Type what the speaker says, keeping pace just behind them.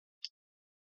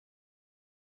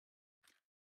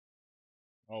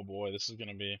Oh boy, this is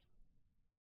gonna be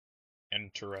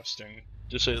interesting,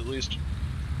 to say the least.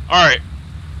 Alright.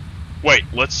 Wait,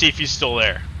 let's see if he's still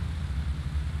there.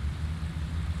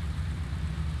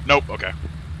 Nope, okay.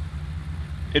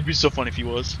 It'd be so funny if he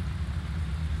was.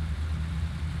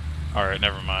 Alright,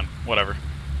 never mind. Whatever.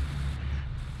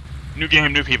 New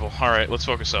game, new people. Alright, let's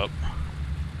focus up.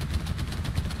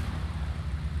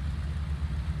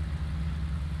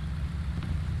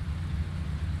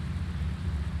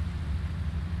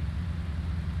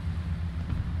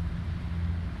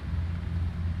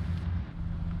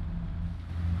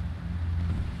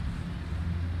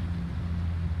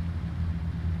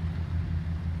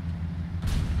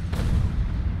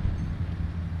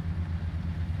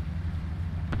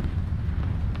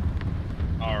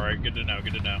 Alright, good to know,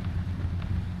 good to know.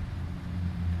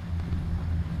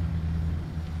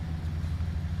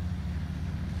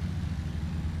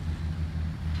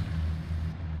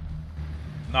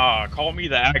 Nah, call me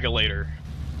the Agulator.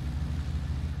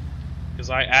 Because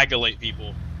I agulate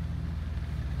people.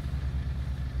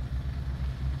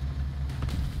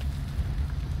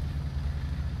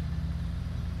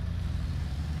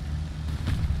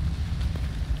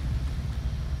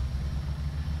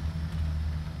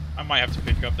 I might have to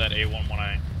pick up that A1 when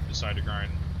I decide to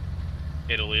grind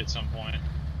Italy at some point.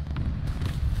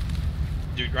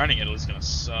 Dude, grinding Italy's gonna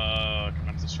suck. I'm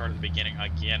gonna have to start at the beginning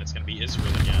again. It's gonna be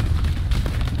Israel again.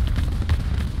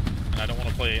 And I don't want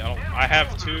to play. I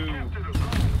have two.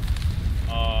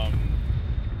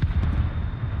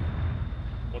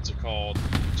 What's it called?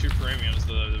 Two premiums,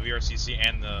 the VRCC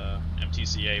and the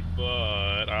MTCA.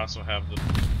 But I also have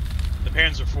the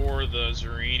Panzer IV, the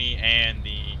Zerini, and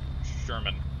the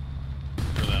Sherman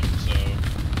for them. So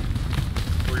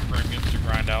 3 premiums to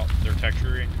grind out their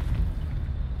texture.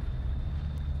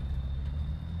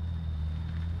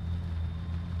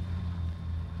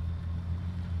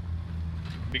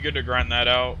 Be good to grind that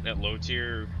out at low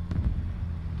tier.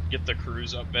 Get the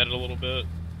crews up bedded a little bit.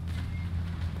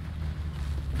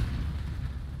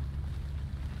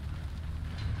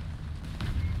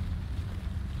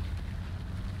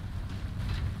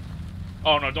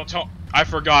 Oh no, don't tell. I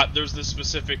forgot. There's this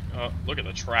specific. Look at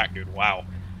the track, dude. Wow.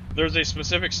 There's a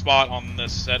specific spot on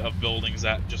this set of buildings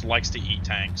that just likes to eat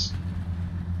tanks.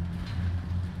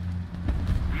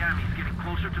 The enemy's getting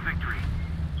closer to victory.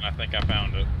 And I think I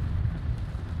found it.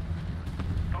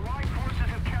 Allied forces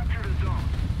have captured a zone.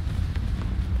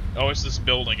 Oh, it's this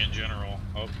building in general.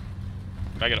 Oh.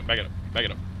 Back it up, back it up, back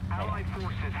it up. Allied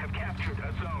forces have captured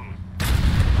a zone.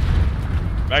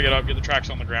 Back it up, get the tracks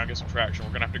on the ground, get some traction.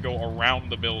 We're gonna have to go around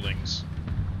the buildings.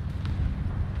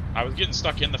 I was getting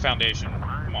stuck in the foundation.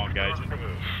 Come on, guys.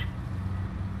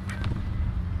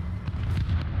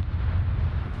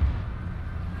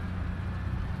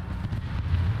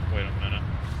 Wait a minute.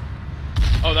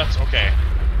 Oh, that's okay.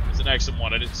 It's an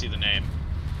XM1. I didn't see the name.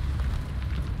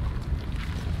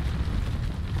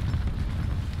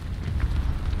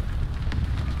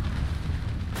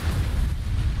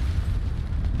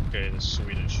 Okay, the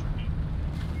Swedish.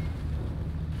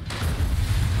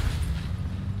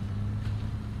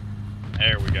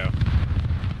 There we go.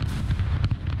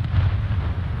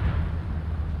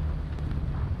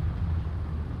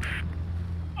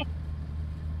 Oh.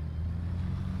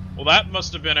 Well, that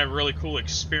must have been a really cool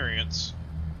experience.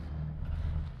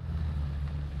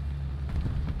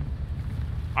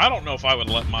 I don't know if I would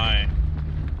let my...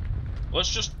 Let's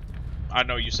just... I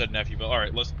know you said nephew, but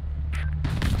alright, let's...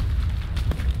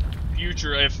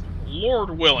 Future, if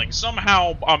Lord willing,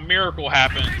 somehow a miracle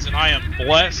happens and I am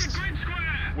blessed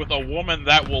with a woman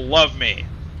that will love me,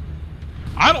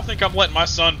 I don't think I'm letting my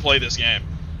son play this game.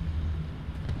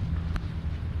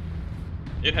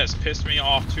 It has pissed me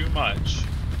off too much.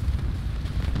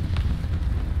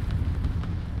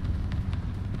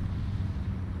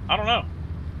 I don't know.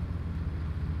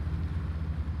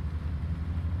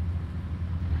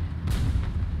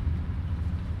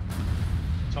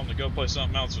 Tell him to go play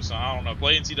something else or something. I don't know.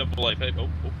 Play NCAA. Hey, oh.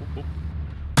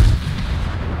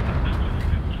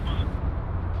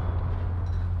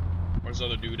 Where's the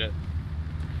other dude at?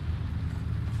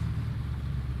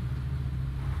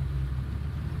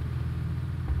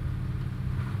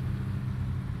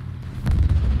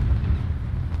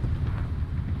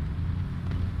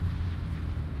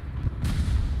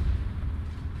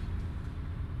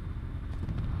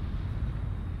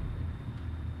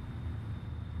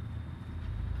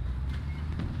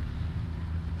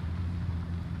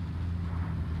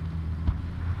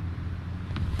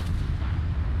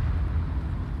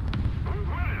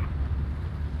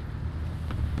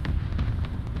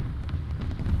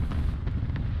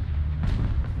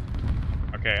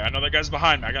 Okay, I know that guy's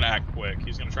behind me. I gotta act quick.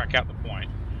 He's gonna try to cap the point.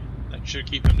 That should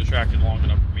keep him distracted long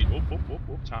enough for me. Oh, oh, oh,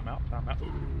 oh, time out, time out.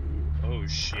 Oh,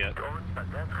 shit.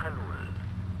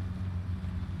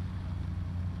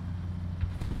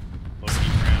 Low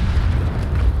key ran.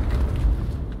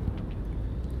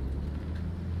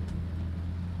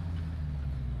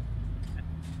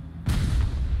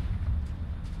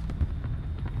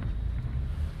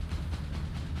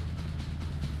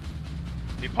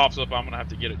 If he pops up, I'm gonna have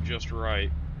to get it just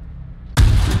right.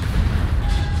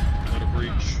 Let a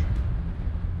breach.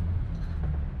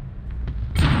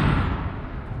 The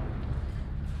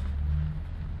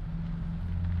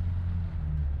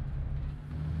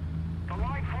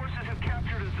Allied forces have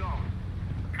captured a zone.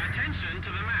 Attention to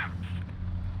the map.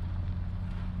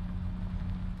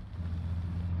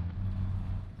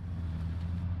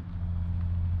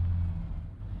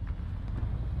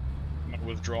 I'm gonna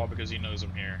withdraw because he knows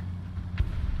I'm here.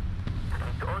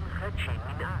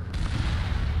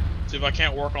 See if I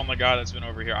can't work on the guy that's been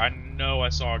over here. I know I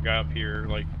saw a guy up here,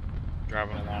 like,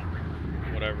 driving along.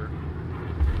 Whatever.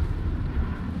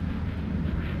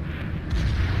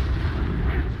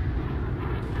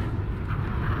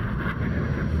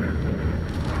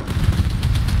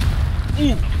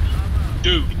 Ooh!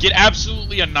 Dude, get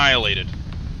absolutely annihilated.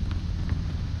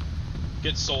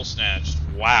 Get soul snatched.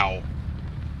 Wow.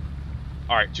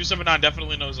 Alright, 279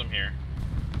 definitely knows I'm here.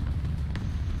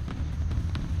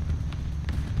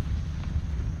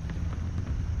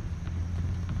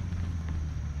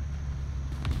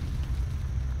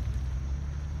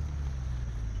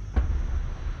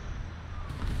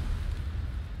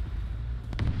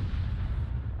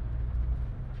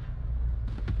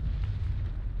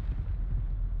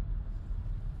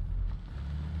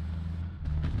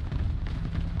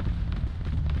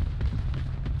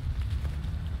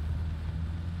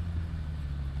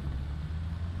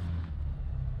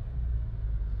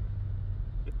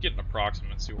 Let's get an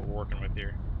approximate and see what we're working with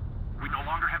here. We no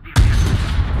longer have the advantage.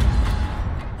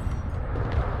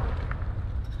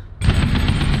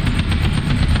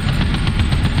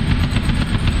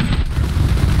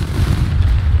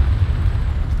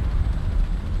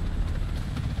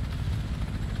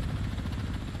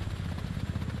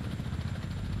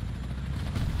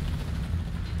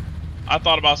 I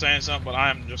thought about saying something, but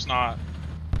I'm just not.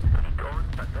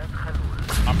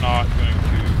 I'm not going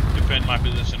to defend my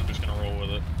position. I'm just going to roll with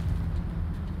it.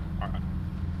 Alright.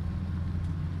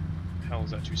 The hell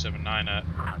is that 279 at?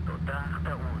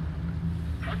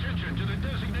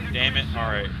 Damn it.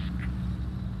 Alright.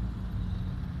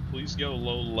 Please go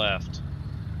low left.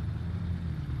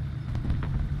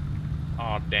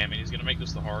 Aw, oh, damn it. He's going to make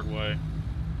this the hard way.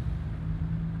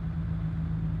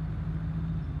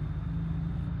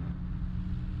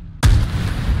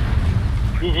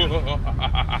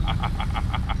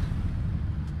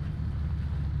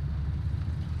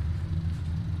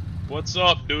 What's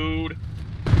up, dude?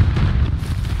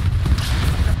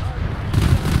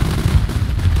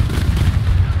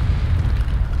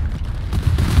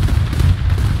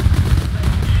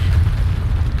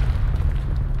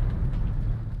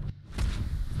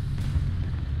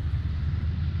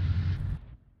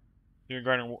 Doing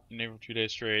Garden name for 2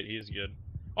 days straight. He is good.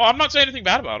 Oh, I'm not saying anything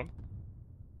bad about him.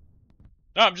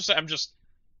 No, I'm just.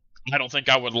 I don't think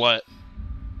I would let.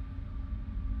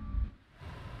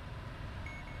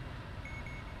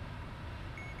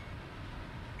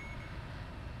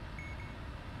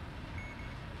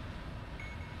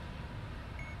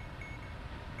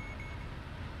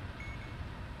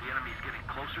 The enemy's getting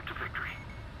closer to victory.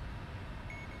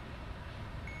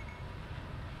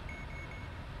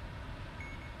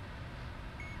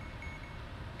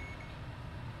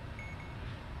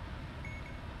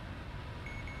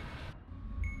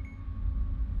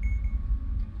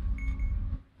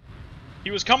 He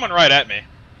was coming right at me.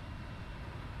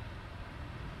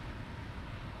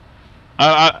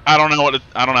 I don't know what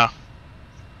I don't know.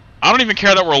 I don't even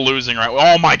care that we're losing right.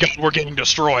 Oh my god, we're getting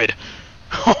destroyed.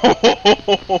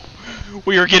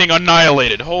 We are getting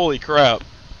annihilated. Holy crap.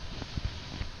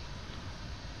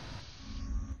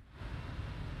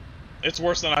 It's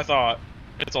worse than I thought.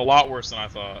 It's a lot worse than I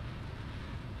thought.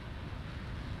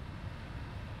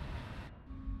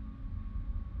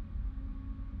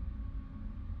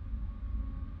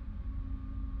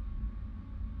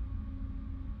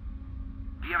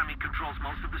 The enemy controls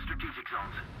most of the strategic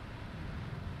zones.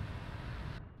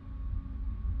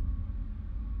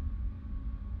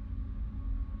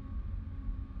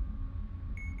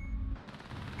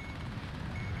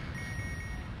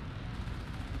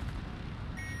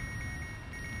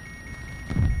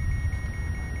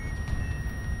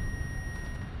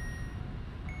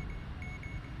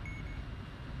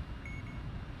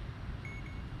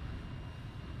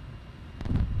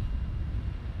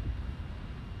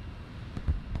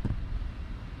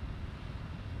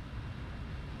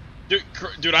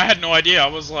 Dude, I had no idea. I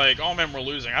was like, oh man, we're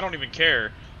losing. I don't even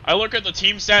care. I look at the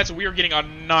team stats, we are getting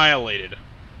annihilated.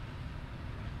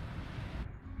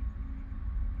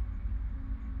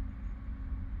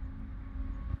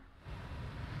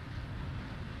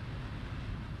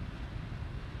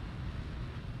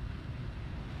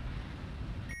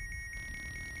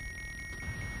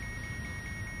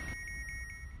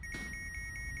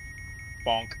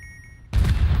 Bonk.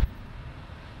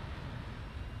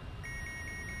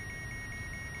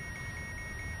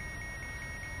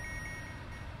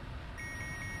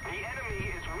 The enemy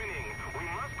is winning. We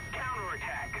must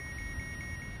counterattack.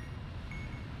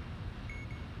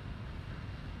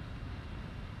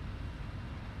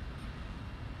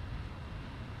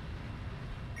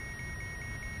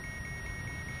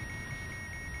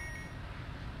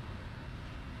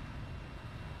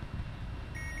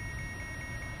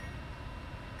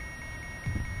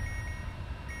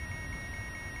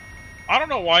 I don't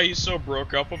know why he's so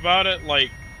broke up about it.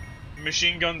 Like,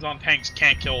 machine guns on tanks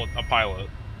can't kill a pilot.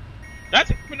 That's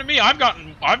happened to me. I've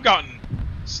gotten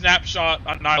snapshot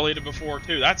annihilated before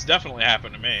too. That's definitely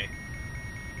happened to me.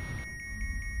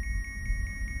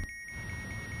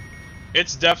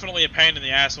 It's definitely a pain in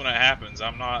the ass when it happens.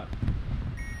 I'm not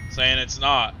saying it's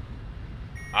not.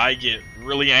 I get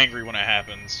really angry when it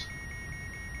happens.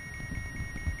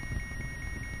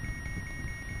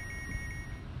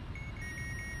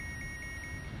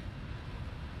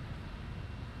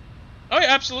 Oh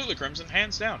yeah, absolutely, Crimson.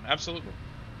 Hands down. Absolutely.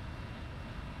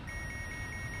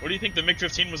 What do you think, the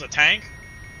MiG-15 was a tank?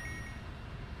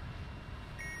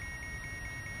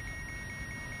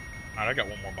 Alright, I got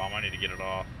one more bomb. I need to get it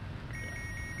off. Okay.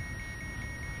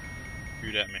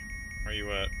 Shoot at me. Where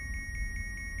you at?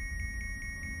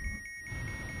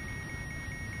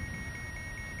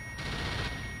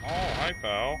 Oh, hi,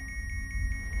 pal.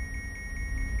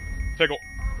 Tickle.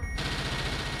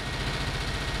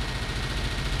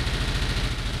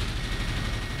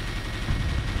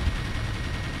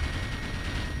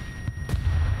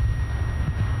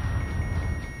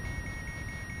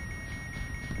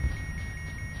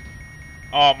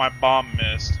 Oh, my bomb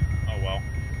missed. Oh well.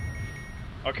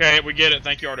 Okay, we get it.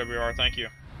 Thank you, RWR. Thank you.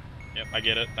 Yep, I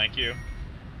get it. Thank you.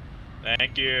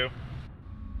 Thank you.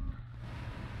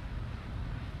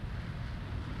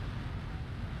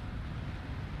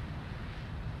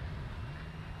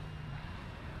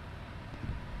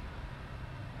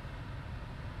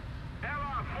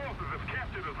 Allied forces have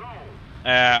captured a zone.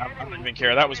 I don't even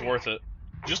care. That was worth it.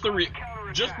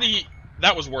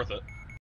 That was worth it.